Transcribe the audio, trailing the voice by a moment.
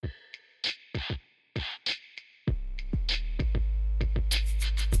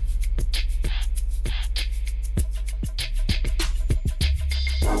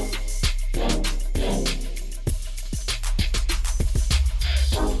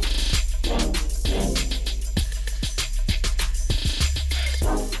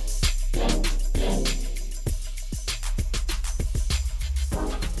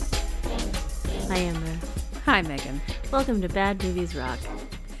Hi, Megan. Welcome to Bad Movies Rock.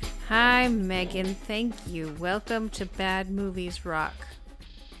 Hi, Megan. Thank you. Welcome to Bad Movies Rock.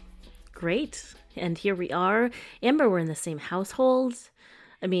 Great. And here we are. Amber, we're in the same household.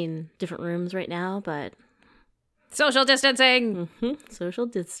 I mean, different rooms right now, but... Social distancing! Social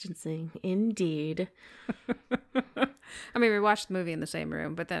distancing, indeed. I mean, we watched the movie in the same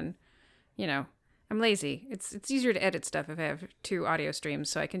room, but then, you know, I'm lazy. It's easier to edit stuff if I have two audio streams,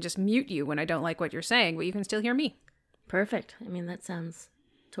 so I can just mute you when I don't like what you're saying, but you can still hear me. Perfect. I mean, that sounds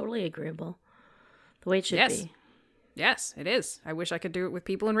totally agreeable. The way it should be. Yes, it is. I wish I could do it with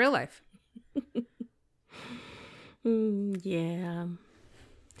people in real life. Yeah.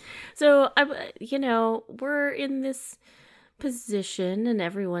 So, we're in this position, and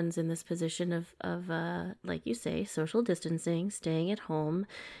everyone's in this position of like you say, social distancing, staying at home.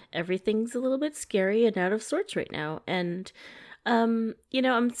 Everything's a little bit scary and out of sorts right now. And, I'm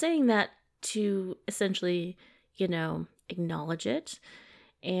saying that to essentially, acknowledge it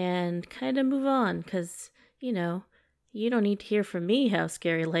and kind of move on because, you don't need to hear from me how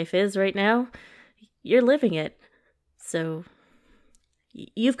scary life is right now. You're living it. So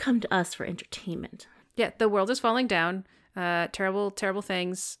you've come to us for entertainment. Yeah, the world is falling down. Terrible, terrible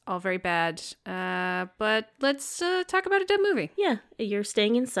things. All very bad. But let's talk about a dead movie. Yeah, you're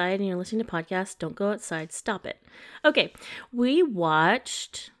staying inside and you're listening to podcasts. Don't go outside. Stop it. Okay, we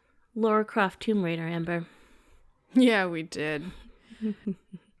watched Lara Croft Tomb Raider, Amber. Yeah, we did.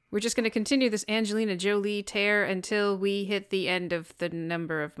 We're just going to continue this Angelina Jolie tear until we hit the end of the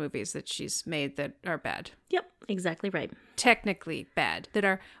number of movies that she's made that are bad. Yep, exactly right. Technically bad. That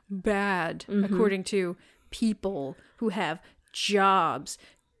are bad, according to people who have jobs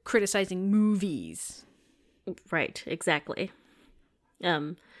criticizing movies. Right, exactly. Yeah,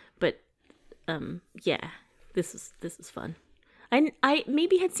 this is fun. I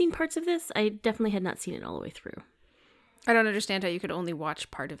maybe had seen parts of this. I definitely had not seen it all the way through. I don't understand how you could only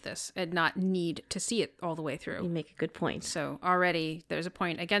watch part of this and not need to see it all the way through. You make a good point. So already there's a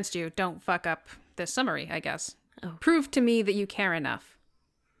point against you. Don't fuck up this summary, I guess. Oh. Prove to me that you care enough.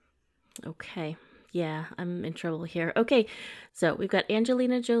 Okay. Yeah, I'm in trouble here. Okay, so we've got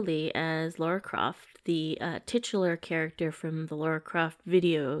Angelina Jolie as Lara Croft, the titular character from the Lara Croft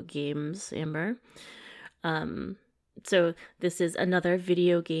video games, Amber. So this is another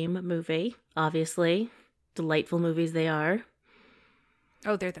video game movie, obviously. Delightful movies they are.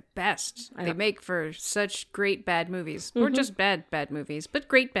 Oh, they're the best. They make for such great bad movies. Or just bad movies, but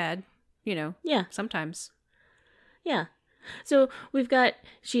great bad, Yeah. sometimes. Yeah. So we've got,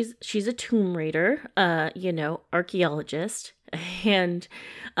 she's a tomb raider, archaeologist, and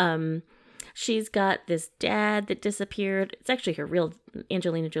she's got this dad that disappeared. It's actually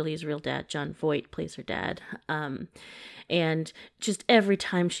Angelina Jolie's real dad. Jon Voight plays her dad. And just every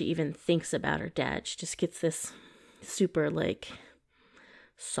time she even thinks about her dad, she just gets this super,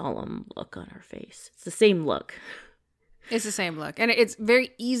 solemn look on her face. It's the same look. It's the same look. And it's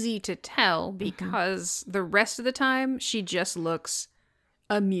very easy to tell because the rest of the time, she just looks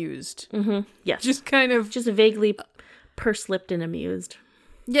amused. Yes. Just kind of... Just vaguely purse-lipped and amused.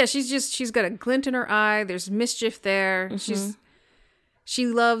 Yeah, she's got a glint in her eye. There's mischief there. She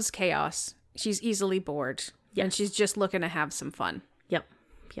loves chaos. She's easily bored. Yes. And she's just looking to have some fun. Yep.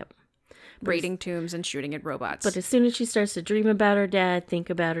 Raiding tombs and shooting at robots. But as soon as she starts to dream about her dad, think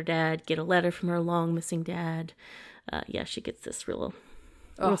about her dad, get a letter from her long missing dad, she gets this real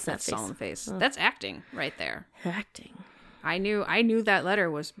sad face. Solemn face. That's acting right there. Acting. I knew that letter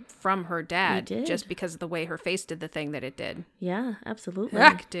was from her dad You did. just because of the way her face did the thing that it did. Yeah, absolutely.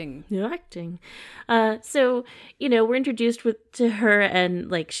 Acting. So, we're introduced to her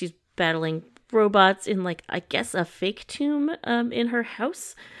and she's battling robots in I guess a fake tomb in her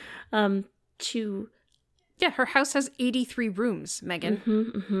house. Yeah, her house has 83 rooms,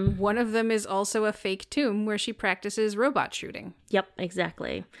 Megan. One of them is also a fake tomb where she practices robot shooting. Yep,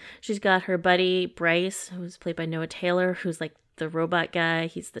 exactly. She's got her buddy Bryce, who's played by Noah Taylor, who's the robot guy.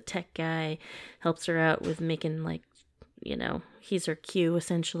 He's the tech guy, helps her out with making he's her Q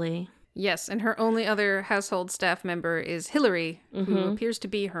essentially. Yes, and her only other household staff member is Hillary, who appears to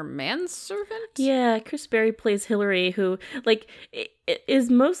be her manservant? Yeah, Chris Berry plays Hillary, who, is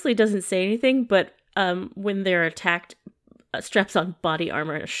mostly doesn't say anything, but when they're attacked, straps on body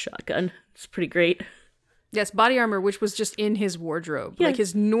armor and a shotgun. It's pretty great. Yes, body armor, which was just in his wardrobe. Yeah.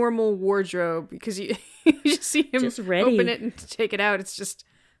 His normal wardrobe, because you just see him just ready. Open it and take it out. It's just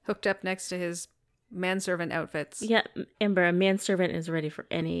hooked up next to his manservant outfits. Yeah, Amber, a manservant is ready for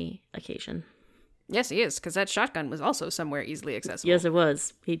any occasion. Yes, he is, because that shotgun was also somewhere easily accessible. Yes, it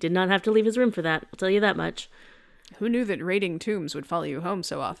was. He did not have to leave his room for that. I'll tell you that much. Who knew that raiding tombs would follow you home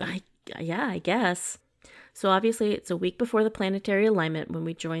so often? I guess. So obviously it's a week before the planetary alignment when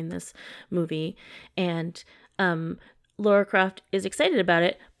we join this movie. And Laura Croft is excited about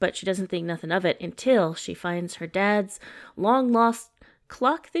it, but she doesn't think nothing of it until she finds her dad's long lost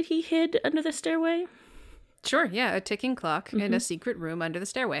clock that he hid under the stairway. Sure, yeah, a ticking clock in a secret room under the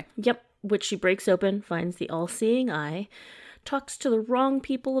stairway. Yep, which she breaks open, finds the all-seeing eye, talks to the wrong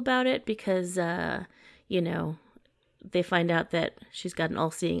people about it because, they find out that she's got an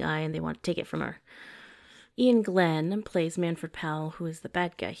all-seeing eye and they want to take it from her. Ian Glenn plays Manfred Powell, who is the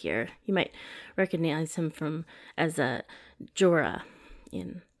bad guy here. You might recognize him as Jorah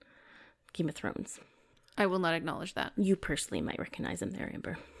in Game of Thrones. I will not acknowledge that. You personally might recognize him there,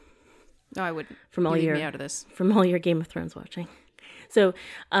 Amber. No, I wouldn't. From all You leave your me out of this. From all your Game of Thrones watching. So,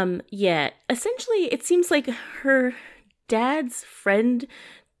 essentially it seems like her dad's friend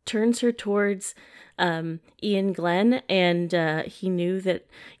turns her towards Ian Glenn, and he knew that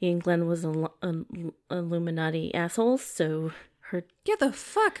Ian Glenn was an Illuminati asshole, so her... Yeah, the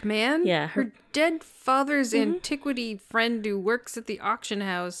fuck, man? Yeah. Her dead father's antiquity friend who works at the auction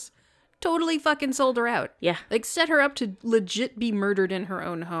house totally fucking sold her out. Yeah. Like, set her up to legit be murdered in her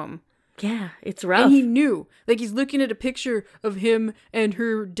own home. Yeah, it's rough. And he knew. Like, he's looking at a picture of him and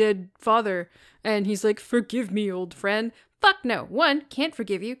her dead father, and he's like, forgive me, old friend. Fuck no. 1, can't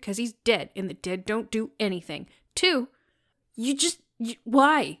forgive you because he's dead, and the dead don't do anything. 2,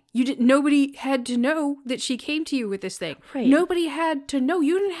 why? Nobody had to know that she came to you with this thing. Right. Nobody had to know.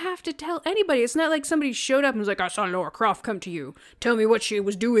 You didn't have to tell anybody. It's not like somebody showed up and was like, I saw Laura Croft come to you. Tell me what she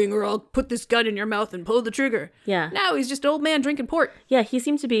was doing or I'll put this gun in your mouth and pull the trigger. Yeah. No, he's just an old man drinking port. Yeah, he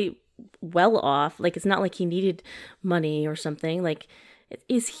seems to be well off. Like, it's not like he needed money or something. Like,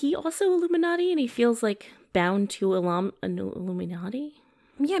 is he also Illuminati and he feels like bound to Illuminati?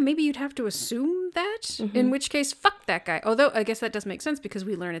 Yeah, maybe you'd have to assume that, in which case, fuck that guy. Although, I guess that does make sense because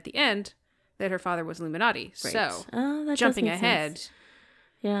we learn at the end that her father was Illuminati. Right. So, That jumping does make ahead, sense.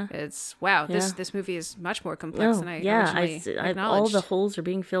 Yeah. it's, wow, this movie is much more complex than I originally acknowledged. All the holes are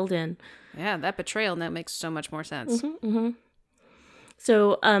being filled in. Yeah, that betrayal now makes so much more sense.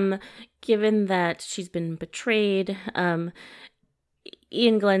 So, given that she's been betrayed,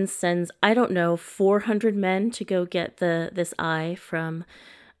 Ian Glenn sends, 400 men to go get this eye from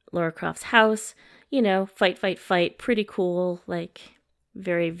Laura Croft's house. Fight. Pretty cool, like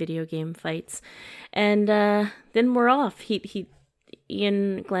very video game fights. And then we're off.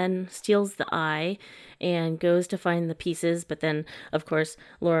 Ian Glenn steals the eye and goes to find the pieces, but then, of course,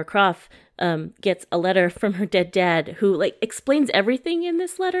 Laura Croft gets a letter from her dead dad who, like, explains everything in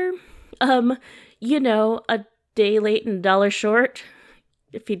this letter. A day late and $1 short.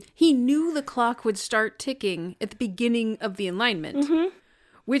 He knew the clock would start ticking at the beginning of the alignment,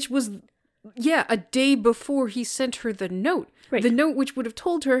 which was, a day before he sent her the note. Right. The note which would have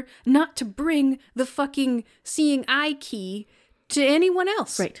told her not to bring the fucking seeing eye key to anyone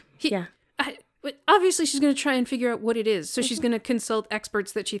else. Right. But obviously she's going to try and figure out what it is, so she's going to consult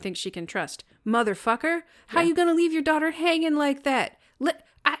experts that she thinks she can trust. Motherfucker, how you going to leave your daughter hanging like that?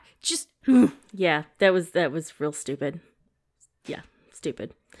 Yeah, that was real stupid. Yeah,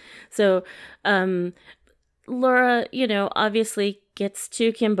 stupid. So, Laura, obviously gets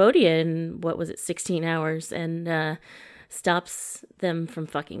to Cambodia in, 16 hours and stops them from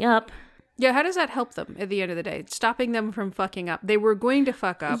fucking up. Yeah, how does that help them at the end of the day? Stopping them from fucking up. They were going to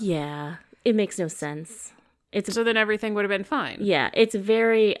fuck up. Yeah, it makes no sense. So then everything would have been fine. Yeah, it's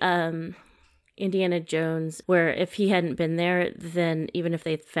very Indiana Jones, where if he hadn't been there, then even if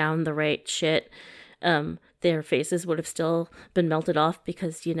they found the right shit, their faces would have still been melted off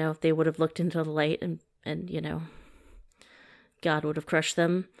because, they would have looked into the light and God would have crushed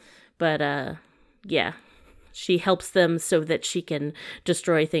them. But, she helps them so that she can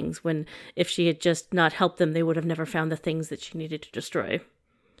destroy things when if she had just not helped them, they would have never found the things that she needed to destroy.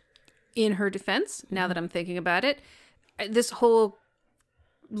 In her defense, now that I'm thinking about it, this whole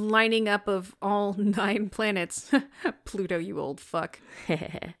lining up of all 9 planets, Pluto, you old fuck,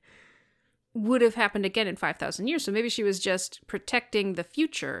 would have happened again in 5,000 years. So maybe she was just protecting the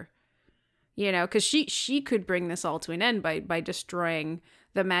future, because she could bring this all to an end by destroying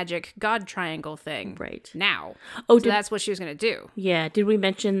the magic God triangle thing right now. Oh, so that's what she was going to do. Yeah. Did we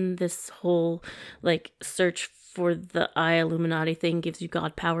mention this whole search for the eye Illuminati thing gives you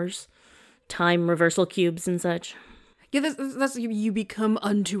God powers, time reversal cubes and such? Yeah, that's you become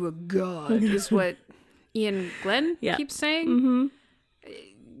unto a god is what Ian Glenn keeps saying. Mm-hmm.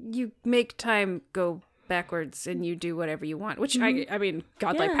 You make time go backwards and you do whatever you want, which I mean,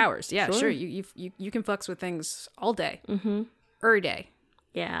 godlike powers. Yeah, sure. You can fucks with things all day, day.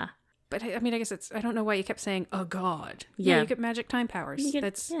 Yeah. But I mean, I guess I don't know why you kept saying a god. Yeah. You get magic time powers.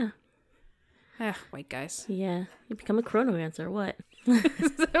 White guys. Yeah, you become a chronomancer. What?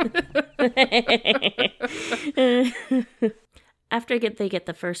 After they get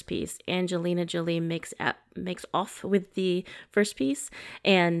the first piece, Angelina Jolie makes off with the first piece,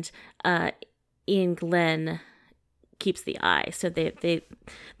 and Ian Glenn keeps the eye. So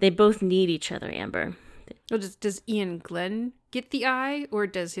they both need each other, Amber. Well, does Ian Glenn get the eye, or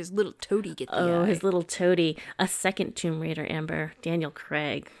does his little toady get the eye? Oh, his little toady. A second Tomb Raider, Amber. Daniel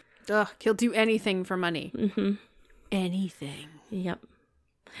Craig. Ugh, he'll do anything for money. Mm-hmm. Anything. Yep.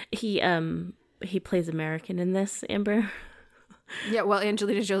 He plays American in this, Amber. Yeah, well,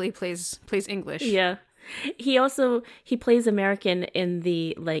 Angelina Jolie plays English. Yeah. He plays American in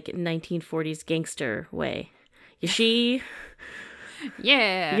the 1940s gangster way. You see?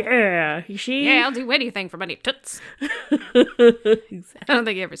 Yeah. Yeah. You see? Yeah, I'll do anything for money. Toots. I don't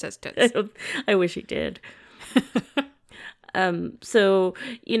think he ever says toots. I wish he did. So,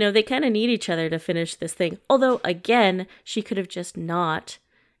 they kind of need each other to finish this thing. Although, again, she could have just not,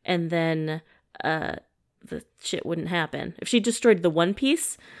 and then the shit wouldn't happen. If she destroyed the one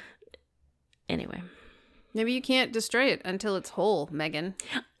piece, anyway. Maybe you can't destroy it until it's whole, Megan.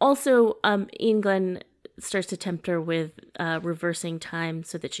 Also, Ian Glenn starts to tempt her with reversing time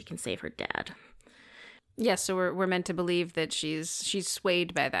so that she can save her dad. Yes, so we're meant to believe that she's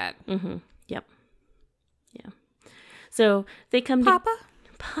swayed by that. Mm-hmm. Yep. Yeah. So they come Papa?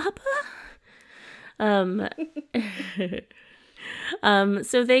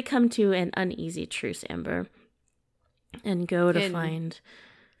 So they come to an uneasy truce, Amber, and go to find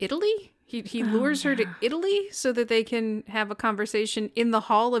Italy. He lures her to Italy so that they can have a conversation in the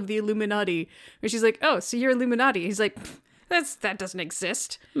hall of the Illuminati. Where she's like, "Oh, so you're Illuminati?" He's like, "That doesn't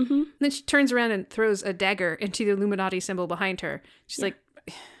exist." Mm-hmm. And then she turns around and throws a dagger into the Illuminati symbol behind her. She's like,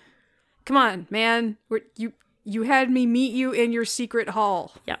 "Come on, man! You had me meet you in your secret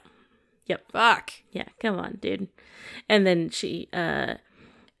hall." Yep. Fuck. Yeah, come on, dude. And then she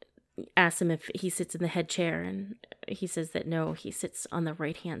asks him if he sits in the head chair, and he says that no, he sits on the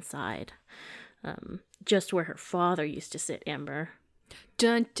right-hand side, just where her father used to sit, Amber.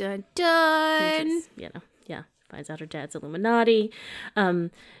 Dun, dun, dun! Finds out her dad's Illuminati.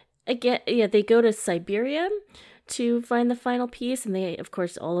 They go to Siberia to find the final piece, and they, of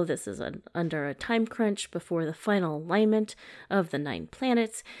course, all of this is under a time crunch before the final alignment of the 9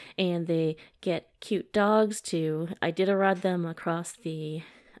 planets, and they get cute dogs to Iditarod them across the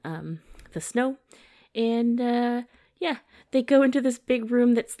snow, and they go into this big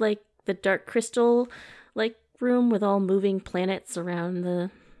room that's like the Dark Crystal room with all moving planets around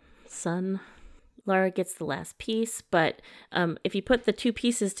the sun. Lara gets the last piece, but if you put the two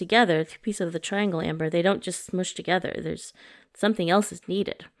pieces together, 2 pieces of the triangle, Amber, they don't just smush together. There's something else is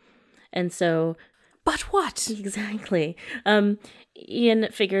needed. And so... But what? Exactly. Ian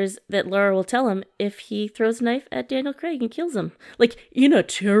figures that Lara will tell him if he throws a knife at Daniel Craig and kills him. In a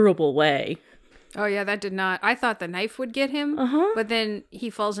terrible way. Oh, yeah, that did not... I thought the knife would get him, but then he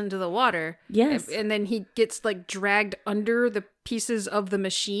falls into the water. Yes. And then he gets, dragged under the pieces of the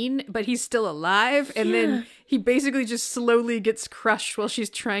machine, but he's still alive. And then he basically just slowly gets crushed while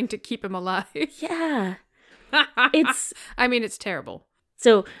she's trying to keep him alive. Yeah. It's terrible.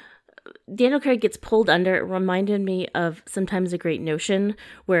 So Daniel Craig gets pulled under. It reminded me of Sometimes a Great Notion,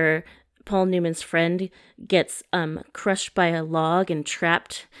 where Paul Newman's friend gets crushed by a log and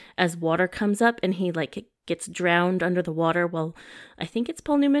trapped as water comes up, and he gets drowned under the water while I think it's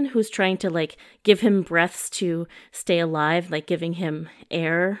Paul Newman who's trying to give him breaths to stay alive, giving him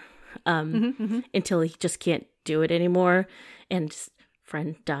air until he just can't do it anymore, and his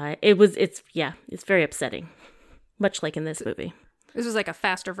friend die. It's very upsetting, much like in this movie. This was a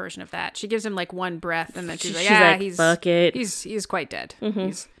faster version of that. She gives him one breath, and then she's like, he's fuck it. He's quite dead.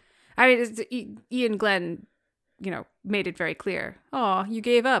 Mm-hmm. Ian Glenn, made it very clear. Oh, you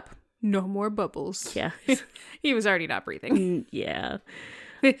gave up. No more bubbles. Yeah. He was already not breathing. Yeah.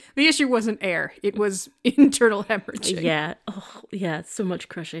 The issue wasn't air. It was internal hemorrhaging. Yeah. Oh, yeah. So much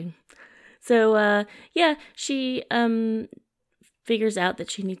crushing. So, she figures out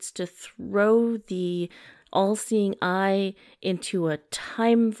that she needs to throw the all-seeing eye into a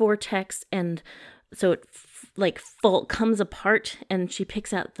time vortex, and so it comes apart, and she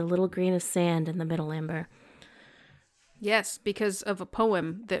picks out the little grain of sand in the middle, Amber. Yes, because of a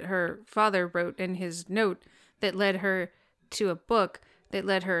poem that her father wrote in his note that led her to a book that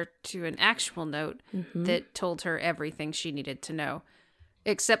led her to an actual note that told her everything she needed to know,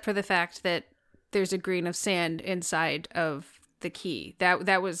 except for the fact that there's a grain of sand inside of the key.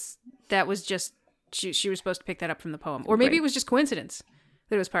 That was just she was supposed to pick that up from the poem, or maybe it was just coincidence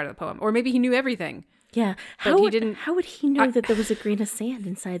that it was part of the poem, or maybe he knew everything. Yeah, how would he know that there was a grain of sand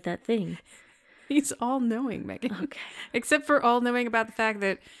inside that thing? He's all-knowing, Megan. Okay. Except for all-knowing about the fact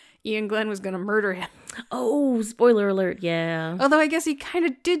that Ian Glenn was going to murder him. Oh, spoiler alert, yeah. Although I guess he kind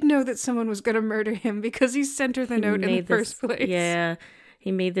of did know that someone was going to murder him because he sent her the note in the first place. Yeah,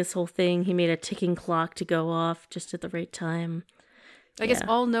 he made this whole thing. He made a ticking clock to go off just at the right time. I guess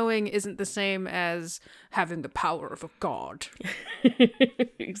all-knowing isn't the same as having the power of a god.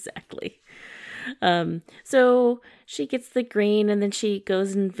 Exactly. So she gets the grain and then she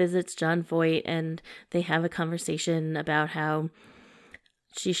goes and visits John Voight and they have a conversation about how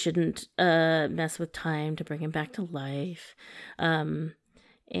she shouldn't mess with time to bring him back to life. But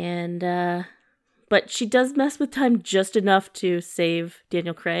she does mess with time just enough to save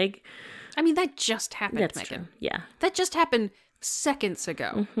Daniel Craig. I mean, that just happened, That's Megan. true. Yeah. That just happened seconds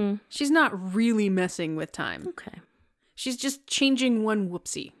ago. Mm-hmm. She's not really messing with time. Okay. She's just changing one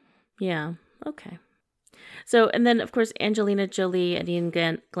whoopsie. Yeah. Okay. So, and then, of course, Angelina Jolie and Ian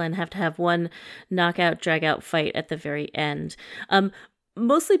Glenn have to have one knockout, drag-out fight at the very end.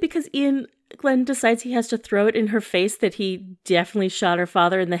 Mostly because Ian Glenn decides he has to throw it in her face that he definitely shot her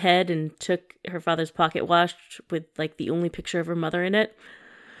father in the head and took her father's pocket watch with, like, the only picture of her mother in it.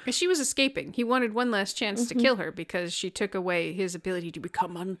 She was escaping. He wanted one last chance to kill her because she took away his ability to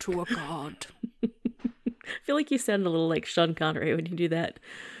become unto a god. I feel like you sound a little like Sean Connery when you do that.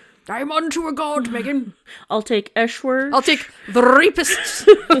 I'm unto a god, Megan. I'll take Eshworth. I'll take the rapist's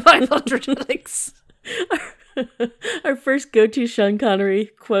 500 licks. Our first go-to Sean Connery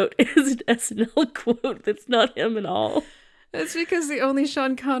quote is an SNL quote that's not him at all. That's because the only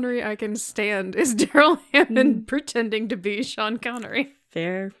Sean Connery I can stand is Daryl Hammond pretending to be Sean Connery.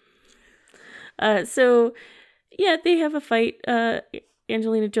 Fair. So, yeah, they have a fight.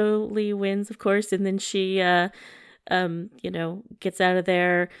 Angelina Jolie wins, of course, and then she, gets out of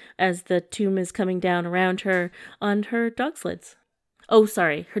there as the tomb is coming down around her on her dog sleds. Oh,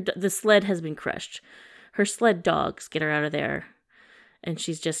 sorry, the sled has been crushed. Her sled dogs get her out of there, and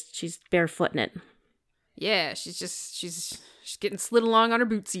she's barefooting it. Yeah, she's getting slid along on her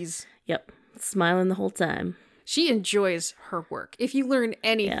bootsies. Yep, smiling the whole time. She enjoys her work. If you learn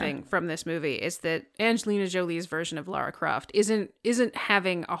anything from this movie, it's that Angelina Jolie's version of Lara Croft isn't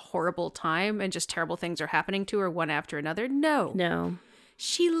having a horrible time and just terrible things are happening to her one after another. No.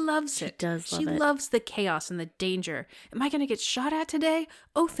 She loves it. She does love it. She loves the chaos and the danger. Am I going to get shot at today?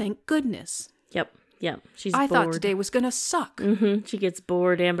 Oh, thank goodness. Yep. She's I bored. thought today was going to suck. Mm-hmm. She gets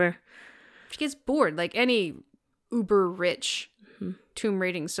bored, Amber. She gets bored like any uber rich tomb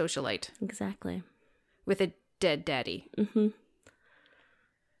raiding socialite. Exactly. With a dead daddy. Mm-hmm.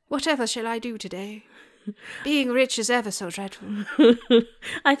 Whatever shall I do today? Being rich is ever so dreadful.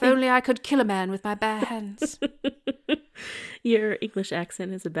 If only I could kill a man with my bare hands. Your English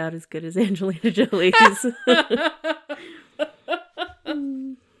accent is about as good as Angelina Jolie's.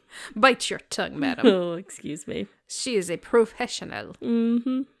 Bite your tongue, madam. Oh, excuse me. She is a professional.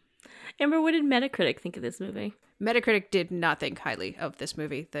 Mm-hmm. Amber, what did Metacritic think of this movie? Metacritic did not think highly of this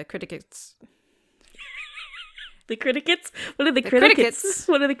movie. The critics... The critics? What are the critics?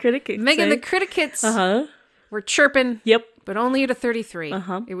 What are the critics? Megan, the critics were chirping. Yep. But only at a 33.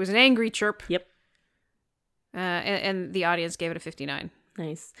 Uh-huh. It was an angry chirp. Yep. And the audience gave it a 59.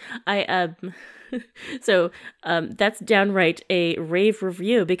 Nice. That's downright a rave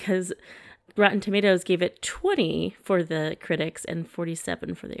review because Rotten Tomatoes gave it 20 for the critics and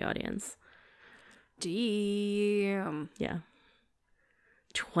 47 for the audience. Damn. Yeah.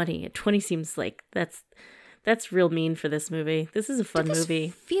 20. 20 seems like that's real mean for this movie. This is a fun movie.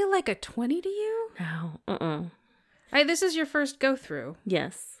 Feel like a 20 to you? No. This is your first go through.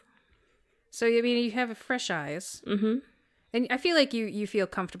 Yes. So, I mean, you have fresh eyes. Mm-hmm. And I feel like you feel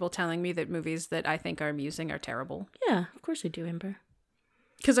comfortable telling me that movies that I think are amusing are terrible. Yeah, of course I do, Amber.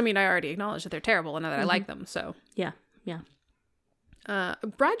 Because, I mean, I already acknowledged that they're terrible and that I like them, so. Yeah.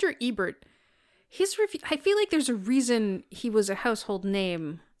 Roger Ebert, his review, I feel like there's a reason he was a household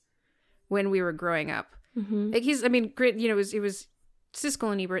name when we were growing up. Mm-hmm. Like it was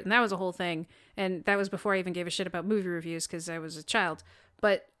Siskel and Ebert, and that was a whole thing. And that was before I even gave a shit about movie reviews because I was a child.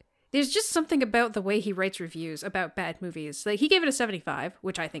 But there's just something about the way he writes reviews about bad movies. Like, he gave it a 75,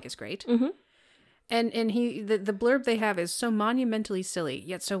 which I think is great. Mm-hmm. And the blurb they have is so monumentally silly,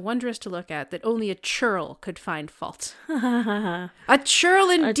 yet so wondrous to look at that only a churl could find fault. A churl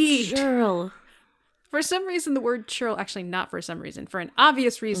indeed! A churl. For some reason, the word churl, actually not for some reason, for an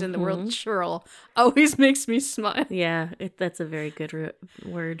obvious reason, the word churl always makes me smile. Yeah, that's a very good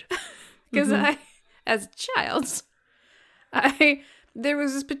word. Because as a child, there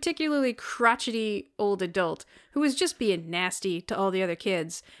was this particularly crotchety old adult who was just being nasty to all the other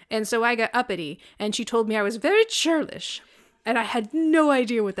kids. And so I got uppity, and she told me I was very churlish. And I had no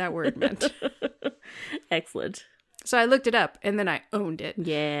idea what that word meant. Excellent. So I looked it up, and then I owned it.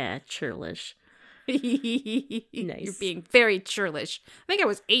 Yeah, churlish. You're being very churlish. I think I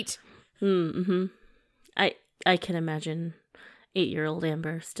was 8. Mm-hmm. I can imagine 8-year-old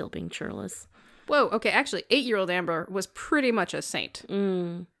Amber still being churlish. Whoa, okay, actually, 8-year-old Amber was pretty much a saint.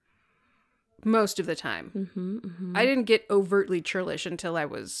 Most of the time. Mm-hmm, mm-hmm. I didn't get overtly churlish until I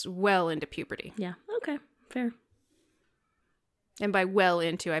was well into puberty. Yeah, okay, fair. And by well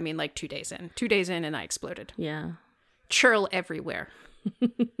into, I mean like 2 days in. 2 days in and I exploded. Yeah. Churl everywhere.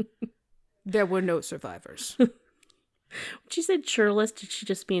 There were no survivors. When she said churlish, did she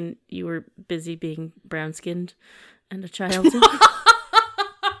just mean you were busy being brown-skinned and a child?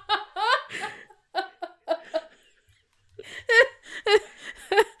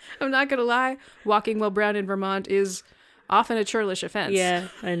 I'm not gonna lie, walking while brown in Vermont is often a churlish offense. Yeah,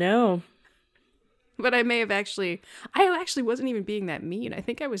 I know. But I actually wasn't even being that mean. I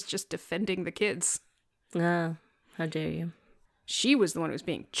think I was just defending the kids. Ah, how dare you. She was the one who was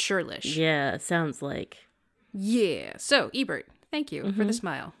being churlish. Yeah, it sounds like. Yeah. So, Ebert, thank you for the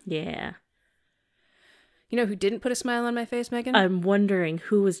smile. Yeah. You know who didn't put a smile on my face, Megan? I'm wondering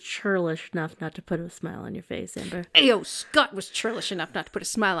who was churlish enough not to put a smile on your face, Amber. Ayo, Scott was churlish enough not to put a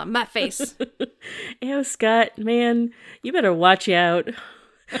smile on my face. Ayo, Scott, man, you better watch out.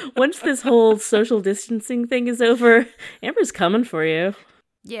 Once this whole social distancing thing is over, Amber's coming for you.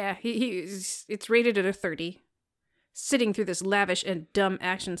 Yeah, it's rated at a 30. Sitting through this lavish and dumb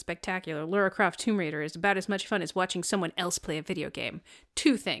action spectacular, Lara Croft Tomb Raider is about as much fun as watching someone else play a video game.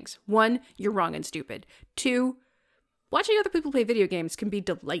 2 things. 1, you're wrong and stupid. 2, watching other people play video games can be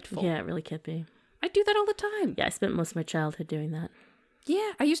delightful. Yeah, it really can be. I do that all the time. Yeah, I spent most of my childhood doing that.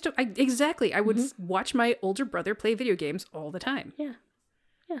 Yeah, exactly. I would watch my older brother play video games all the time. Yeah.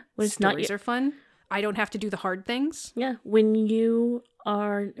 Yeah. When it's Stories are fun. I don't have to do the hard things. Yeah. When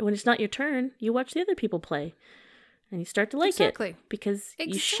it's not your turn, you watch the other people play. And you start to like it. Because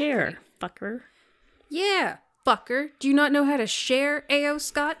you share, fucker. Yeah, fucker. Do you not know how to share, A.O.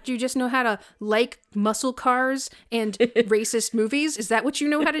 Scott? Do you just know how to like muscle cars and racist movies? Is that what you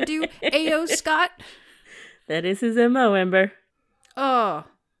know how to do, A.O. Scott? That is his M.O., Amber. Oh.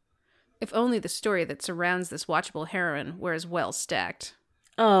 If only the story that surrounds this watchable heroine were as well stacked.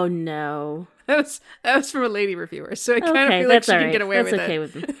 Oh, no. That was from a lady reviewer, so I kind of feel like she can get away with it. That's okay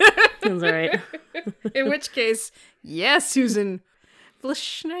with me. Sounds all right. In which case, yes, Susan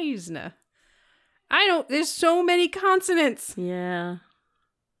Vlaschneisner. There's so many consonants. Yeah.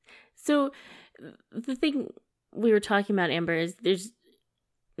 So, the thing we were talking about, Amber, is there's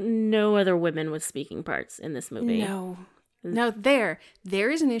no other women with speaking parts in this movie. No, there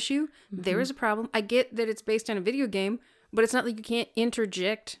is an issue. Mm-hmm. There is a problem. I get that it's based on a video game, but it's not like you can't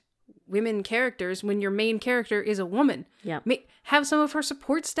interject women characters when your main character is a woman. Yeah. Have some of her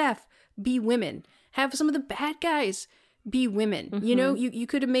support staff be women. Have some of the bad guys be women. Mm-hmm. You know, you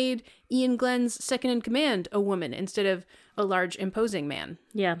could have made Ian Glenn's second in command a woman instead of a large imposing man.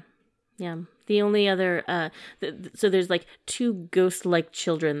 Yeah. Yeah. The only other, so there's like 2 ghost-like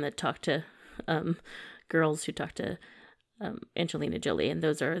children that talk to girls who talk to Angelina Jolie, and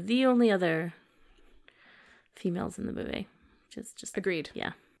those are the only other females in the movie. Just agreed.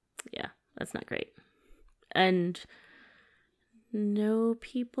 Yeah. Yeah. That's not great. And no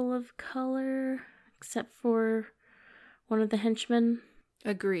people of color except for one of the henchmen.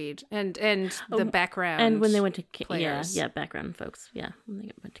 Agreed. And the background. And when they went to players. yeah, background folks. Yeah, when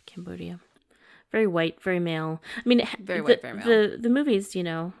they went to Cambodia. Very white, very male. I mean, very white, very male. The movie's,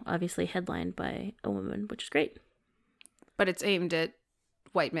 obviously headlined by a woman, which is great. But it's aimed at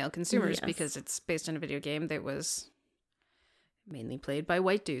white male consumers because Yes. it's based on a video game that was mainly played by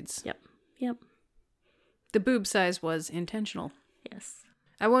white dudes. Yep. The boob size was intentional. Yes.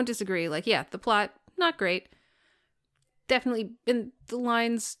 I won't disagree. The plot, not great. Definitely, in the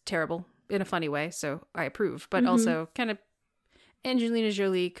lines, terrible in a funny way, so I approve. But also, kind of, Angelina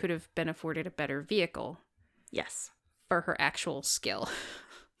Jolie could have been afforded a better vehicle. Yes. For her actual skill.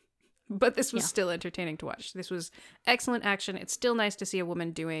 But this was still entertaining to watch. This was excellent action. It's still nice to see a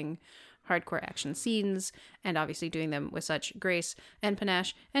woman doing hardcore action scenes, and obviously doing them with such grace and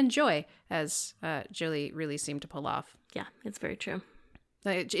panache and joy as Jolie really seemed to pull off. Yeah, it's very true.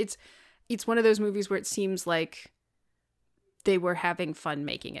 It's one of those movies where it seems like they were having fun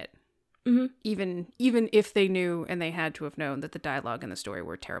making it. Mm-hmm. Even if they knew, and they had to have known, that the dialogue and the story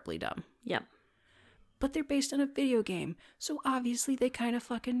were terribly dumb. Yeah. But they're based on a video game, so obviously they kind of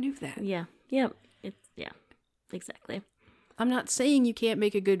fucking knew that. Yeah. Exactly. I'm not saying you can't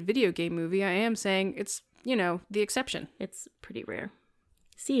make a good video game movie. I am saying it's, the exception. It's pretty rare.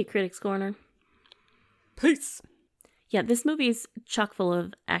 See you, Critics Corner. Peace. Yeah, this movie's chock full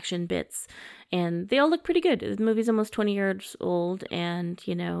of action bits, and they all look pretty good. The movie's almost 20 years old, and,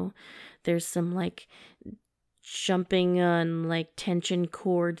 you know, there's some, like, jumping on, like, tension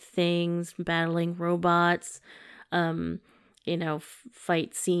cord things, battling robots, you know,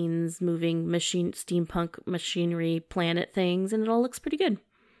 fight scenes, moving steampunk machinery, planet things, and it all looks pretty good.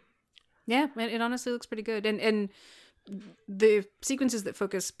 Yeah, it honestly looks pretty good. And the sequences that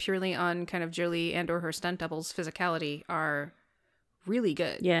focus purely on kind of Jolie and or her stunt double's physicality are really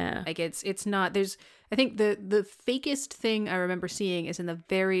good. Yeah. Like it's not, there's, I think the fakest thing I remember seeing is in the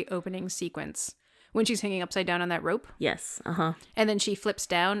very opening sequence when she's hanging upside down on that rope. Yes. Uh-huh. And then she flips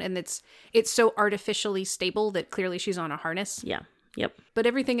down and it's so artificially stable that clearly she's on a harness. Yeah. Yep. But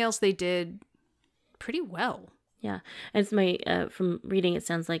everything else they did pretty well. Yeah. And it's my, from reading, it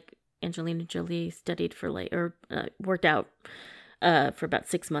sounds like Angelina Jolie studied for worked out for about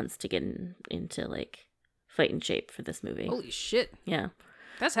 6 months to get into like fighting shape for this movie. Holy shit. Yeah.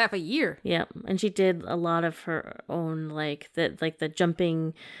 That's half a year. Yeah. And she did a lot of her own the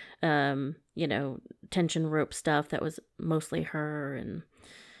jumping you know, tension rope stuff that was mostly her, and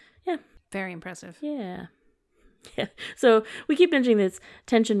yeah. Very impressive. Yeah. Yeah. So we keep mentioning this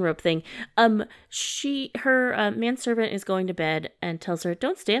tension rope thing. Her manservant is going to bed and tells her,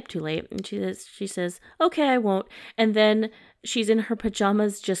 "Don't stay up too late." And she says, "Okay, I won't." And then she's in her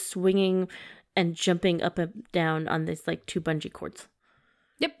pajamas, just swinging and jumping up and down on this like 2 bungee cords.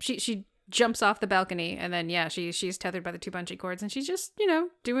 Yep. She jumps off the balcony and then she's tethered by the 2 bungee cords and she's just, you know,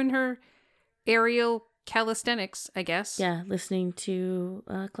 doing her aerial calisthenics, I guess. Yeah, listening to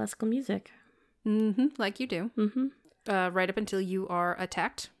classical music. Mm-hmm. Like you do. Mm-hmm. Right up until you are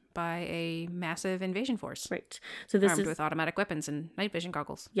attacked by a massive invasion force. Right. So this armed is with automatic weapons and night vision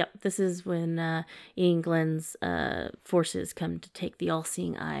goggles. Yep. This is when England's forces come to take the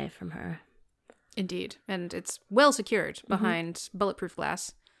all-seeing eye from her. Indeed. And it's well secured behind bulletproof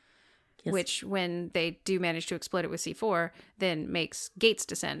glass. Yes. Which, when they do manage to exploit it with C4, then makes gates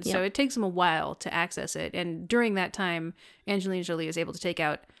descend. Yep. So it takes them a while to access it. And during that time, Angelina Jolie is able to take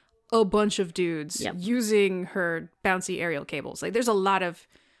out a bunch of dudes using her bouncy aerial cables. Like, there's a lot of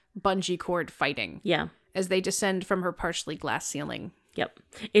bungee cord fighting. Yeah. As they descend from her partially glass ceiling. Yep.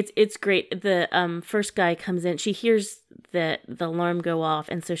 It's great. The first guy comes in. She hears the alarm go off,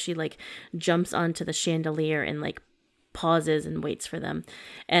 and so she, like, jumps onto the chandelier and, like, pauses and waits for them,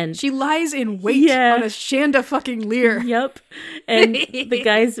 and she lies in wait on a chandelier. Yep. And the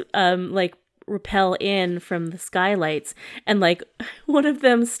guys like rappel in from the skylights, and like one of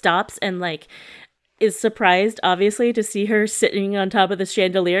them stops and like is surprised obviously to see her sitting on top of the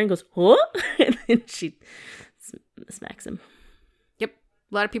chandelier and goes, "Huh?" And then she smacks him. Yep.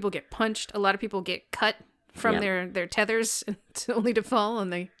 A lot of people get punched, a lot of people get cut from their tethers only to fall on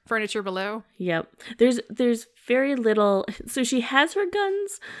the furniture below. Yep. There's very little. So she has her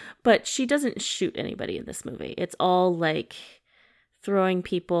guns, but she doesn't shoot anybody in this movie. It's all like throwing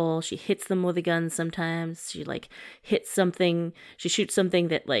people. She hits them with a gun sometimes. She like hits something. She shoots something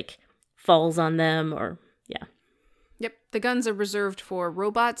that like falls on them or yeah. Yep. The guns are reserved for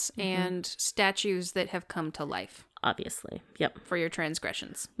robots and statues that have come to life. Obviously. Yep. For your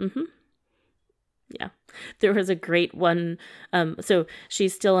transgressions. Mm-hmm. Yeah. There was a great one. So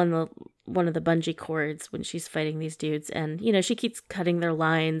she's still on one of the bungee cords when she's fighting these dudes. And, you know, she keeps cutting their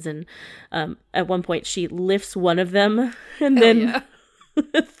lines. And at one point she lifts one of them and then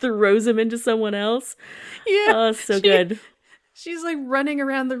throws him into someone else. Yeah. Oh, so good. She's like running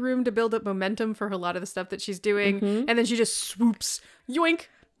around the room to build up momentum for a lot of the stuff that she's doing. Mm-hmm. And then she just swoops. Yoink.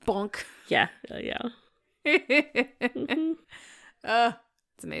 Bonk. Yeah. Yeah. Mm-hmm.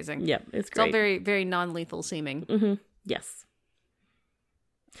 It's amazing. Yeah, it's great. It's all very, very non-lethal seeming. Mm-hmm. Yes.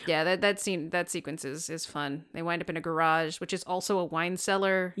 Yeah, that sequence is fun. They wind up in a garage, which is also a wine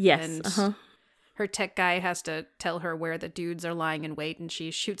cellar. Yes. And her tech guy has to tell her where the dudes are lying in wait, and she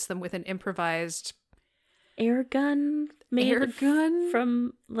shoots them with an improvised air gun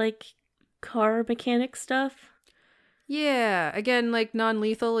from like car mechanic stuff. Yeah, again, like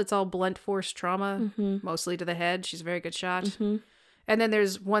non-lethal. It's all blunt force trauma, mostly to the head. She's a very good shot. Mm-hmm. And then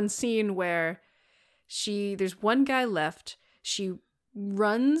there's one scene where there's one guy left. She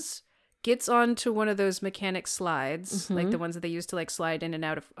runs, gets onto one of those mechanic slides, like the ones that they use to like slide in and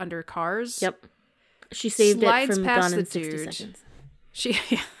out of under cars. Yep. She saved it from Gone in 60 Seconds. She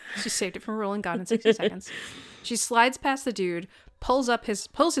saved it from rolling Gone in 60 Seconds. She slides past the dude, pulls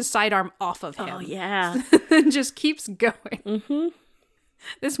his sidearm off of him. Oh, yeah. And just keeps going. Mm-hmm.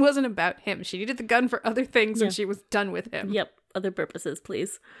 This wasn't about him. She needed the gun for other things and she was done with him. Yep. Other purposes,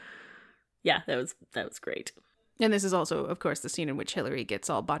 please. Yeah, that was great. And this is also, of course, the scene in which Hillary gets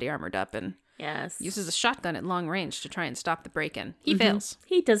all body armored up and Yes. Uses a shotgun at long range to try and stop the break-in. He fails.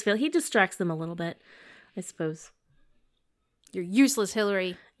 He does fail. He distracts them a little bit, I suppose. You're useless,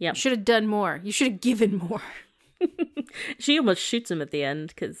 Hillary. Yep. You should have done more. You should have given more. She almost shoots him at the end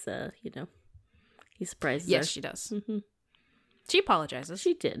because, he surprises her. Yes, she does. She apologizes.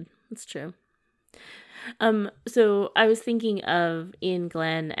 She did. That's true. So I was thinking of Ian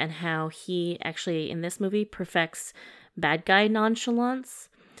Glenn and how he actually, in this movie, perfects bad guy nonchalance.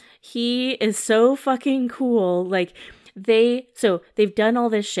 He is so fucking cool. Like, they've done all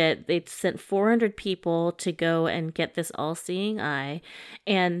this shit. They've sent 400 people to go and get this all-seeing eye,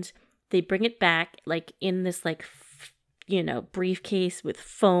 and they bring it back, like, in this, like, briefcase with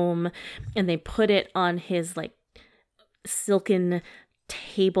foam, and they put it on his, like, silken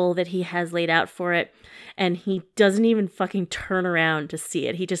table that he has laid out for it, and he doesn't even fucking turn around to see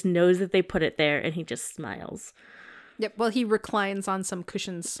it. He just knows that they put it there, and he just smiles. Yep. Well, he reclines on some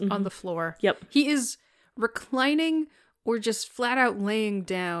cushions on the floor. Yep. He is reclining or just flat out laying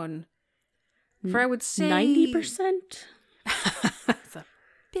down for, I would say, 90%? That's a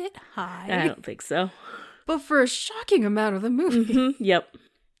bit high. I don't think so. But for a shocking amount of the movie. Yep.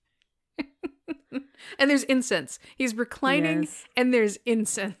 And there's incense. He's reclining, Yes. and there's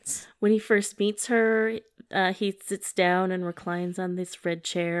incense. When he first meets her, he sits down and reclines on this red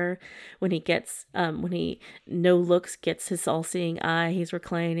chair. When he no looks gets his all-seeing eye, he's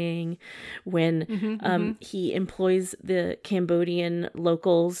reclining. When he employs the Cambodian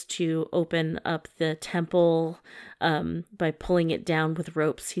locals to open up the temple by pulling it down with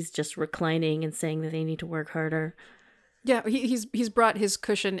ropes, he's just reclining and saying that they need to work harder. Yeah, he's brought his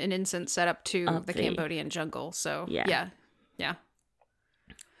cushion and incense set up to the Cambodian jungle. So yeah.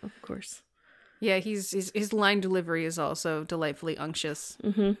 Of course. Yeah, his line delivery is also delightfully unctuous.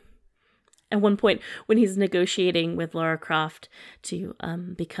 Mm-hmm. At one point, when he's negotiating with Lara Croft to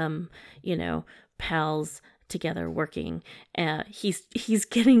become, pals together working, he's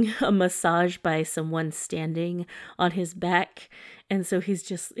getting a massage by someone standing on his back, and so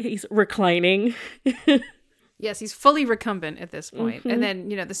he's reclining. Yes, he's fully recumbent at this point. And then,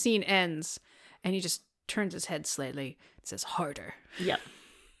 the scene ends and he just turns his head slightly. It says harder. Yep.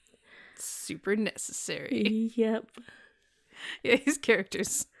 Super necessary. Yep. Yeah, his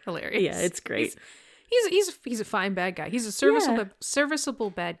character's hilarious. Yeah, it's great. He's a fine bad guy. He's a serviceable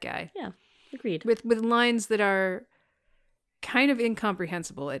bad guy. Yeah, agreed. With lines that are kind of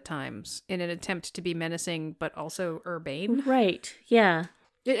incomprehensible at times in an attempt to be menacing but also urbane. Right, yeah.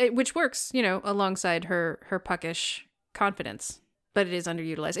 Which works, alongside her puckish confidence, but it is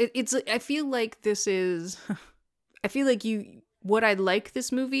underutilized. I feel like this is, what I'd like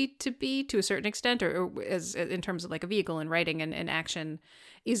this movie to be to a certain extent, or as in terms of like a vehicle and writing and action,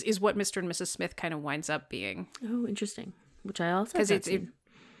 is what Mr. and Mrs. Smith kind of winds up being. Oh, interesting. Which I also have seen.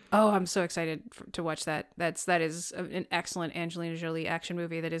 I'm so excited to watch that. That is an excellent Angelina Jolie action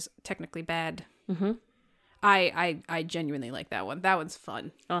movie that is technically bad. Mm-hmm. I genuinely like that one. That one's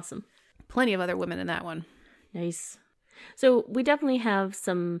fun. Awesome. Plenty of other women in that one. Nice. So we definitely have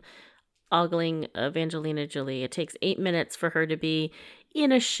some ogling of Angelina Jolie. It takes 8 minutes for her to be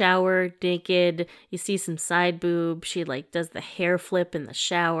in a shower naked. You see some side boob. She does the hair flip in the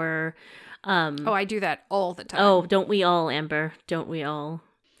shower. I do that all the time. Oh, don't we all, Amber? Don't we all?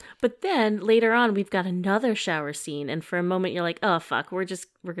 But then later on, we've got another shower scene. And for a moment, you're like, oh, fuck. We're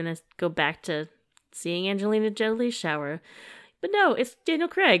going to go back to seeing Angelina Jolie's shower. But no, it's Daniel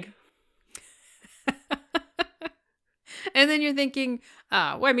Craig. And then you're thinking,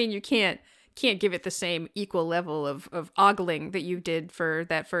 you can't give it the same equal level of ogling that you did for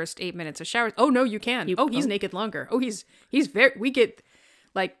that first 8 minutes of showers. Oh no, you can. He's naked longer. Oh, he's we get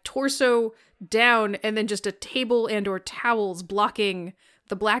like torso down and then just a table and or towels blocking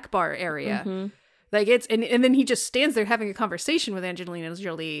the black bar area. Mm-hmm. Like and then he just stands there having a conversation with Angelina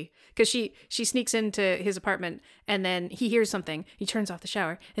Jolie because she sneaks into his apartment and then he hears something. He turns off the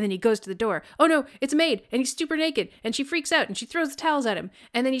shower and then he goes to the door. Oh no, it's a maid and he's super naked and she freaks out and she throws the towels at him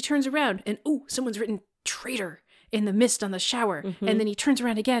and then he turns around and someone's written traitor in the mist on the shower. Mm-hmm. And then he turns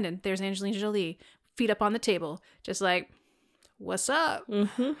around again and there's Angelina Jolie, feet up on the table, just like, what's up?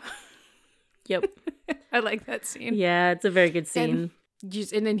 Mm-hmm. Yep. I like that scene. Yeah, it's a very good scene.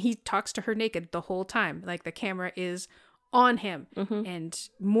 And then he talks to her naked the whole time. Like the camera is on him. Mm-hmm. And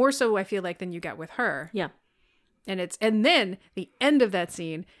more so, I feel like, than you got with her. Yeah. And then the end of that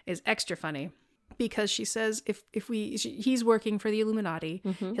scene is extra funny because she says he's working for the Illuminati,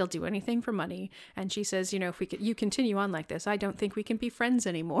 mm-hmm. he'll do anything for money. And she says, if you continue on like this, I don't think we can be friends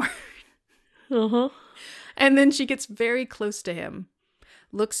anymore. Uh-huh. And then she gets very close to him,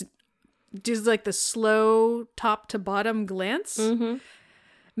 does like the slow top to bottom glance. Mm-hmm.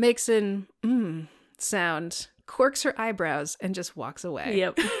 makes an sound, quirks her eyebrows, and just walks away.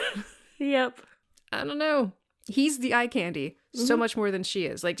 Yep. Yep. I don't know. He's the eye candy so much more than she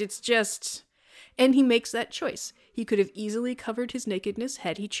is. Like, it's just... And he makes that choice. He could have easily covered his nakedness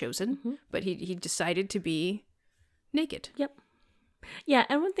had he chosen, but he decided to be naked. Yep. Yeah,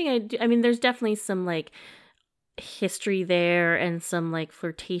 and one thing I mean, there's definitely some, like, history there and some, like,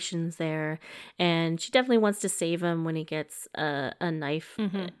 flirtations there, and she definitely wants to save him when he gets a knife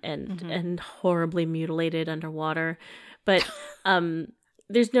and horribly mutilated underwater. But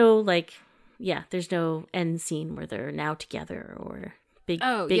there's no, like, there's no end scene where they're now together or big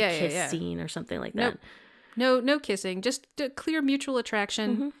kiss scene or something like that. No kissing, just a clear mutual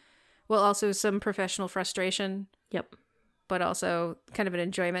attraction. Well, also some professional frustration. Yep. But also kind of an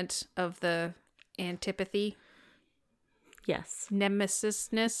enjoyment of the antipathy. Yes.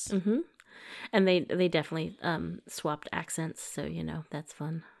 Nemesisness. And they definitely swapped accents, so, you know, that's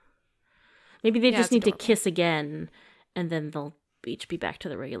fun. Maybe they just need to kiss again, and then they'll each be back to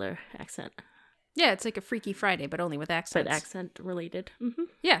the regular accent. Yeah, it's like a Freaky Friday, but only with accents. But accent related.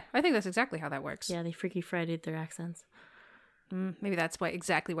 Yeah, I think that's exactly how that works. Yeah, they Freaky Friday'd their accents. Maybe that's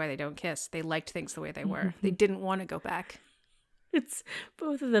exactly why they don't kiss. They liked things the way they were. They didn't want to go back. It's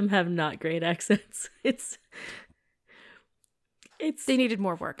both of them have not great accents. It's they needed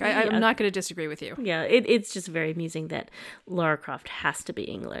more work. I'm not going to disagree with you. Yeah, it's just very amusing that Lara Croft has to be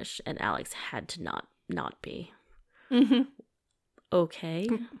English and Alex had to not be. Okay.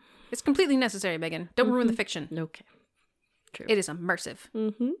 It's completely necessary, Megan. Don't ruin the fiction. Okay. True. It is immersive.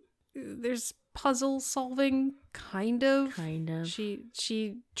 There's puzzle solving, kind of.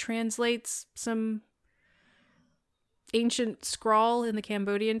 She translates some ancient scrawl in the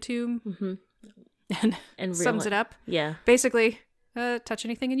Cambodian tomb and sums it up. Yeah. Basically, touch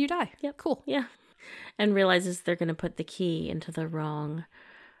anything and you die. Yep. Cool. Yeah. And realizes they're going to put the key into the wrong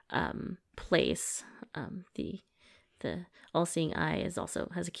place. The all-seeing eye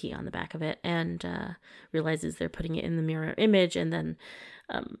has a key on the back of it, and realizes they're putting it in the mirror image, and then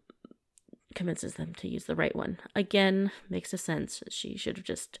convinces them to use the right one. Again, makes a sense. She should have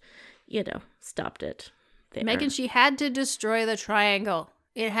just, stopped it there. Megan, she had to destroy the triangle.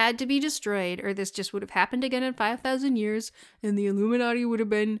 It had to be destroyed, or this just would have happened again in 5,000 years, and the Illuminati would have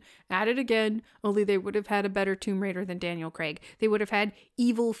been at it again, only they would have had a better Tomb Raider than Daniel Craig. They would have had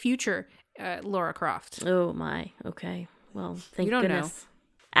evil future Lara Croft. Oh my, okay. Well, thank you don't goodness.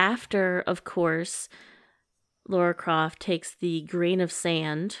 Know. After, of course, Lara Croft takes the grain of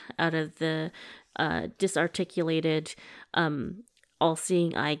sand out of the disarticulated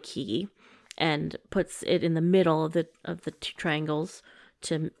all-seeing eye key and puts it in the middle of the two triangles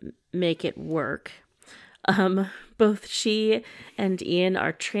to make it work. Both she and Ian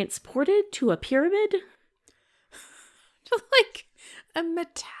are transported to a pyramid. Like a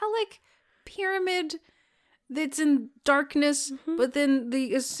metallic pyramid that's in darkness, but then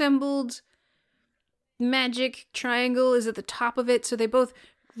the assembled magic triangle is at the top of it, so they both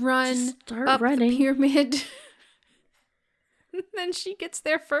run up the pyramid. And then she gets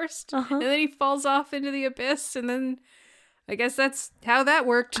there first, and then he falls off into the abyss, and then I guess that's how that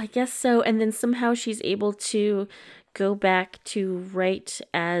worked. I guess so, and then somehow she's able to go back to right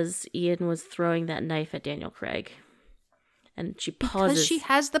as Ian was throwing that knife at Daniel Craig. And she pauses. Because she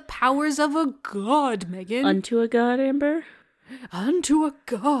has the powers of a god, Megan. Unto a god, Amber? Unto a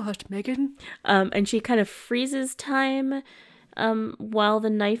god, Megan. And she kind of freezes time while the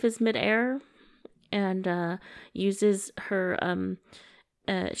knife is midair. And uses her,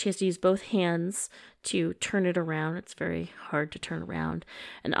 she has to use both hands to turn it around. It's very hard to turn around.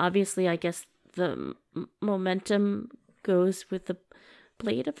 And obviously, I guess the momentum goes with the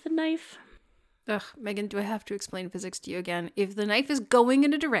blade of the knife. Ugh, Megan, do I have to explain physics to you again? If the knife is going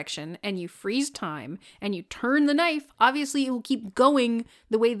in a direction and you freeze time and you turn the knife, obviously it will keep going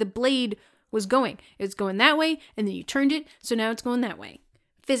the way the blade was going. It's going that way, and then you turned it, so now it's going that way.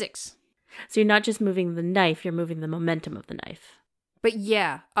 Physics. So you're not just moving the knife, you're moving the momentum of the knife. But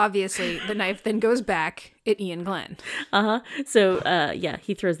yeah, obviously the knife then goes back at Ian Glenn. So,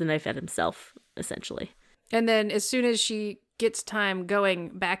 he throws the knife at himself, essentially. And then as soon as she gets time going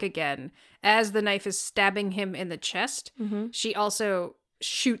back again, as the knife is stabbing him in the chest, she also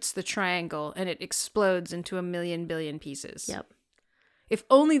shoots the triangle and it explodes into 1,000,000 billion pieces. Yep. If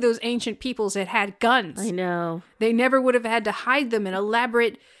only those ancient peoples had had guns. I know. They never would have had to hide them in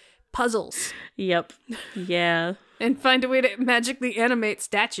elaborate puzzles. Yep. Yeah. And find a way to magically animate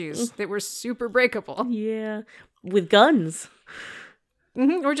statues that were super breakable. Yeah. With guns.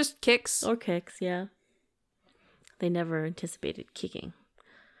 Or just kicks. Or kicks, yeah. They never anticipated kicking.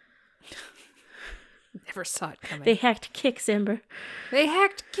 Never saw it coming. They hacked Kix, Amber. They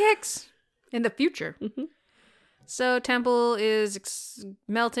hacked Kix in the future. So Temple is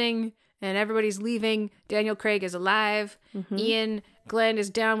melting and everybody's leaving. Daniel Craig is alive. Ian Glenn is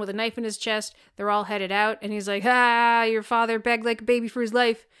down with a knife in his chest. They're all headed out. And he's like, your father begged like a baby for his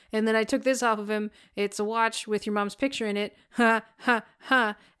life. And then I took this off of him. It's a watch with your mom's picture in it. Ha, ha,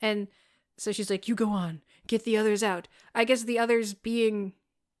 ha. And so she's like, you go on. Get the others out. I guess the others being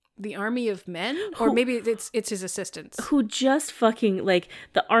the army of men? Or maybe it's his assistants. Who just fucking, like,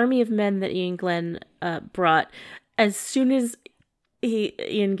 the army of men that Ian Glenn brought, as soon as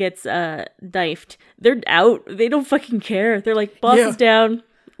Ian gets knifed, they're out. They don't fucking care. They're like, boss is down.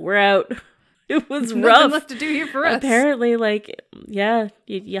 We're out. It was rough. Nothing left to do here for us. Apparently, like, yeah,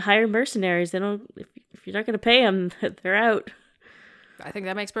 you hire mercenaries. They don't. If you're not going to pay them, they're out. I think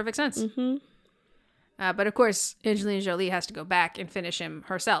that makes perfect sense. But of course, Angelina Jolie has to go back and finish him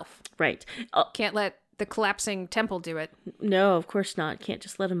herself. Right. Can't let the collapsing temple do it. No, of course not. Can't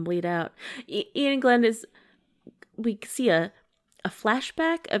just let him bleed out. Ian Glenn is. We see a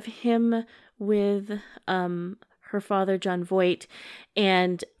flashback of him with her father, John Voight,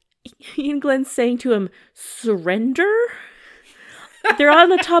 and Ian Glenn's saying to him, surrender? They're on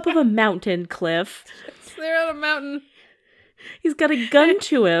the top of a mountain, Cliff. They're on a mountain. He's got a gun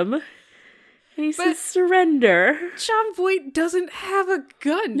to him. And he says, surrender. John Voight doesn't have a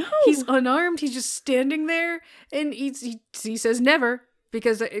gun. No. He's unarmed. He's just standing there. And he says never,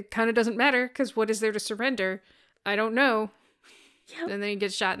 because it kind of doesn't matter, because what is there to surrender? I don't know. Yep. And then he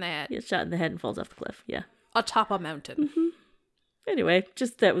gets shot in the head. He gets shot in the head and falls off the cliff. Yeah. Atop a mountain. Anyway,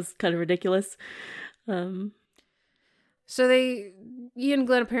 just that was kind of ridiculous. So Ian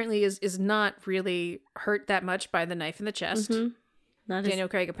Glenn apparently is not really hurt that much by the knife in the chest. Daniel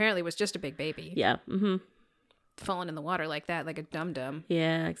Craig apparently was just a big baby. Yeah. Falling in the water like that, like a dum-dum.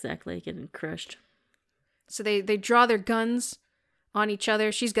 Yeah, exactly. Getting crushed. So they draw their guns on each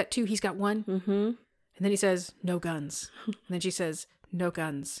other. She's got 2, he's got 1. And then he says, no guns. And then she says, no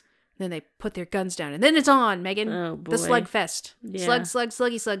guns. And then they put their guns down. And then it's on, Megan. Oh, boy. The slugfest. Yeah. Slug,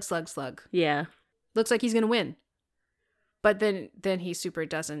 sluggy, slug. Yeah. Looks like he's going to win. But then he super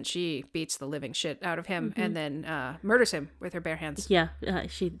doesn't. She beats the living shit out of him and then murders him with her bare hands. Yeah.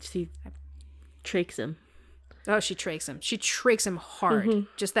 She trakes him. Oh, she trakes him. She trakes him hard.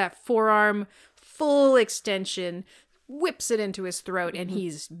 Just that forearm, full extension, whips it into his throat, and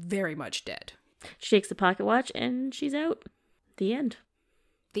he's very much dead. She takes the pocket watch, and she's out. The end.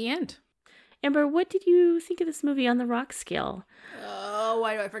 The end. Amber, what did you think of this movie on the rock scale? Oh,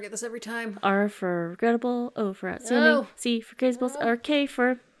 why do I forget this every time? R for regrettable, O for outstanding, C for crazeballs, or K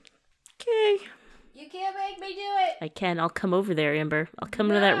for K. You can't make me do it. I can. I'll come over there, Amber. I'll come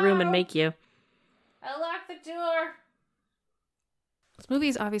into that room and make you. I locked the door. This movie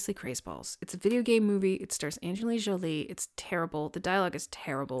is obviously Crazeballs. It's a video game movie. It stars Angelina Jolie. It's terrible. The dialogue is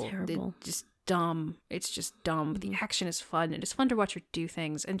terrible. It's just dumb. It's just dumb. The action is fun. And it's fun to watch her do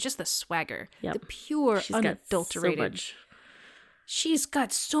things. And just the swagger. Yep. The pure, She's unadulterated. got so much. She's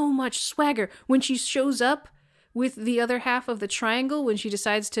got so much swagger. When she shows up with the other half of the triangle, when she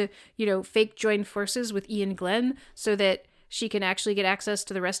decides to, fake join forces with Ian Glenn so that she can actually get access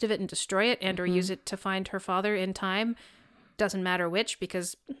to the rest of it and destroy it and or use it to find her father in time. Doesn't matter which,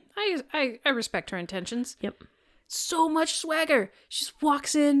 because I respect her intentions. Yep. So much swagger. She just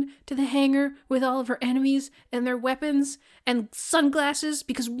walks in to the hangar with all of her enemies and their weapons and sunglasses,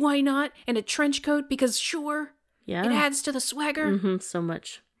 because why not? And a trench coat, because sure. Yeah. It adds to the swagger. So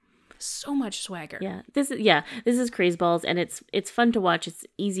much. So much swagger. Yeah. This is Crazeballs, and it's fun to watch. It's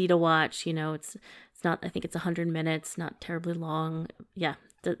easy to watch. It's not, I think it's 100 minutes, not terribly long. Yeah.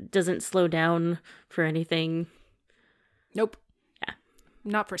 Doesn't slow down for anything. Nope. Yeah.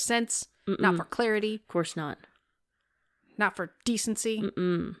 Not for sense. Not for clarity. Of course not. Not for decency.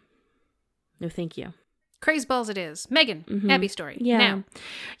 No, thank you. Crazeballs it is. Megan, Abby story. Yeah. Now.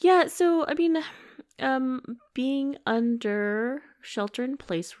 Yeah, so, I mean, being under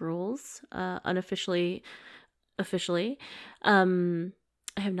shelter-in-place rules, officially,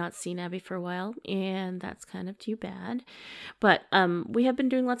 I have not seen Abby for a while, and that's kind of too bad. But we have been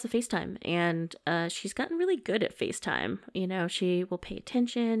doing lots of FaceTime, and she's gotten really good at FaceTime. She will pay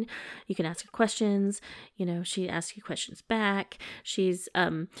attention. You can ask her questions. She asks you questions back.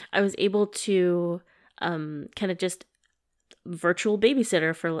 I was able to kind of just virtual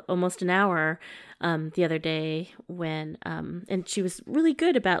babysitter for almost an hour the other day when, and she was really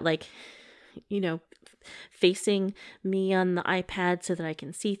good about facing me on the iPad so that I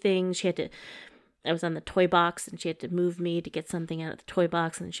can see things. I was on the toy box and she had to move me to get something out of the toy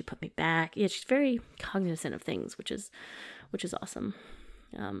box, and then she put me back. Yeah, she's very cognizant of things, which is awesome.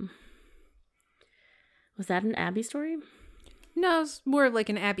 Was that an Abby story? No, it's more of like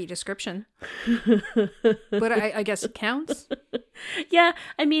an Abby description. But I guess it counts. Yeah,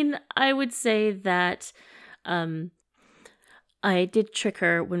 I mean, I would say that I did trick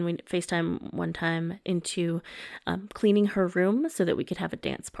her when we FaceTime one time into cleaning her room so that we could have a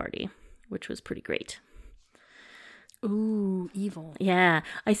dance party, which was pretty great. Ooh, evil. Yeah,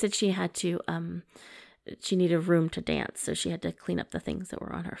 I said she had to, she needed a room to dance, so she had to clean up the things that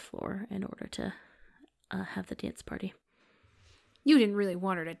were on her floor in order to have the dance party. You didn't really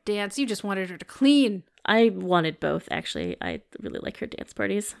want her to dance. You just wanted her to clean. I wanted both, actually. I really like her dance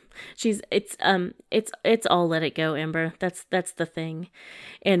parties. It's all Let It Go, Amber. That's the thing.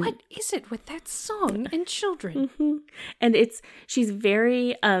 And what is it with that song and children? Mm-hmm. And she's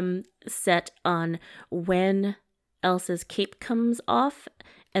very set on when Elsa's cape comes off,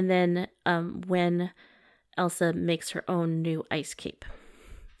 and then when Elsa makes her own new ice cape.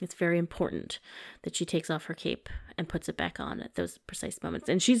 It's very important that she takes off her cape and puts it back on at those precise moments.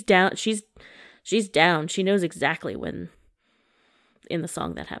 And she's down. She's down. She knows exactly when in the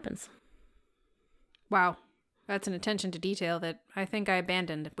song that happens. Wow. That's an attention to detail that I think I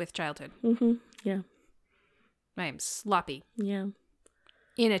abandoned with childhood. Mm-hmm. Yeah. I am sloppy. Yeah.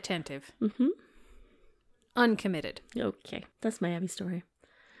 Inattentive. Mm-hmm. Uncommitted. Okay. That's my Abby story.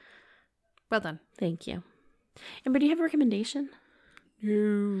 Well done. Thank you. Amber, do you have a recommendation?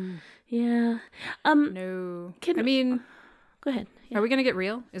 No. Yeah. No. Go ahead. Yeah. Are we going to get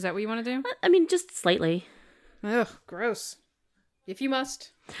real? Is that what you want to do? I mean, just slightly. Ugh, gross. If you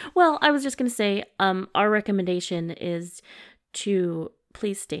must. Well, I was just going to say, our recommendation is to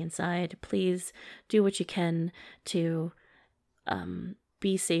please stay inside. Please do what you can to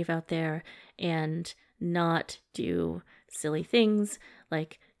be safe out there and not do silly things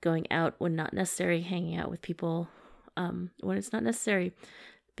like going out when not necessary, hanging out with people when it's not necessary,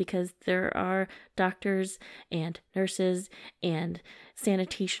 because there are doctors and nurses and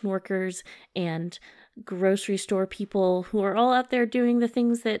sanitation workers and grocery store people who are all out there doing the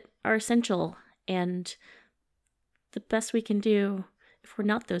things that are essential. And the best we can do, if we're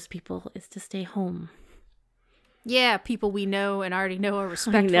not those people, is to stay home. Yeah, people we know and already know are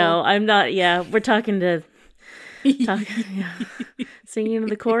respectful. No, I'm not. Yeah, we're talking to... Singing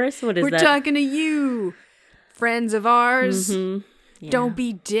the chorus? What is that? We're talking to you, friends of ours. Mm-hmm. Yeah. Don't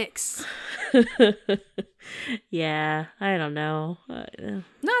be dicks. Yeah, I don't know.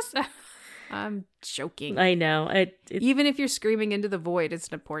 No, I'm joking. I know. Even if you're screaming into the void, it's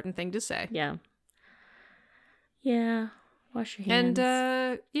an important thing to say. Yeah. Yeah. Wash your hands.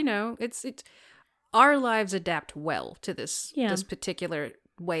 And, it's our lives adapt well to this particular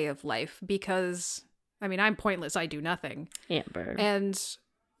way of life because, I mean, I'm pointless. I do nothing. Amber. And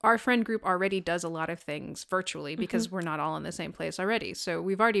our friend group already does a lot of things virtually because we're not all in the same place already. So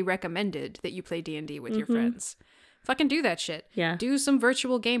we've already recommended that you play D&D with your friends. Fucking do that shit. Yeah. Do some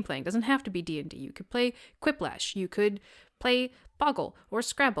virtual game playing. Doesn't have to be D&D. You could play Quiplash. You could play Boggle or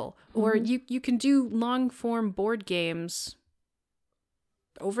Scrabble. Or you can do long form board games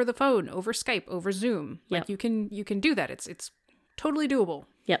over the phone, over Skype, over Zoom. Like you can do that. It's totally doable.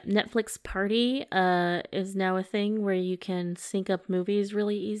 Yep. Netflix Party is now a thing where you can sync up movies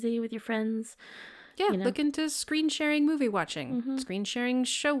really easy with your friends. Yeah, look into screen sharing movie watching, screen sharing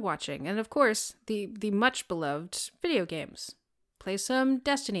show watching, and of course, the much beloved video games. Play some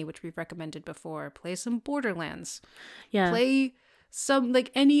Destiny, which we've recommended before. Play some Borderlands. Yeah. Play some,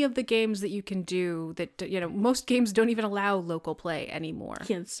 like, any of the games that you can do that, most games don't even allow local play anymore.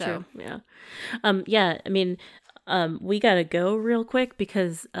 Yeah, it's true. Yeah. Yeah, I mean, we gotta go real quick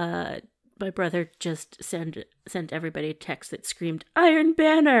because my brother just sent everybody a text that screamed Iron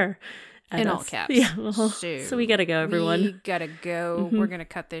Banner in all caps. Yeah. So we gotta go, everyone. We gotta go. We're gonna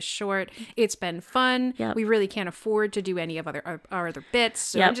cut this short. It's been fun. Yep. We really can't afford to do any of our other bits.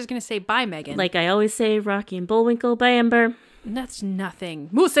 So I'm just gonna say bye, Megan. Like I always say, Rocky and Bullwinkle. Bye, Amber. That's nothing.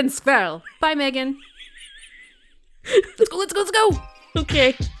 Moose and Squirrel. Bye, Megan. Let's go.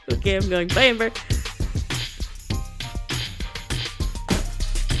 Okay, I'm going. Bye, Amber.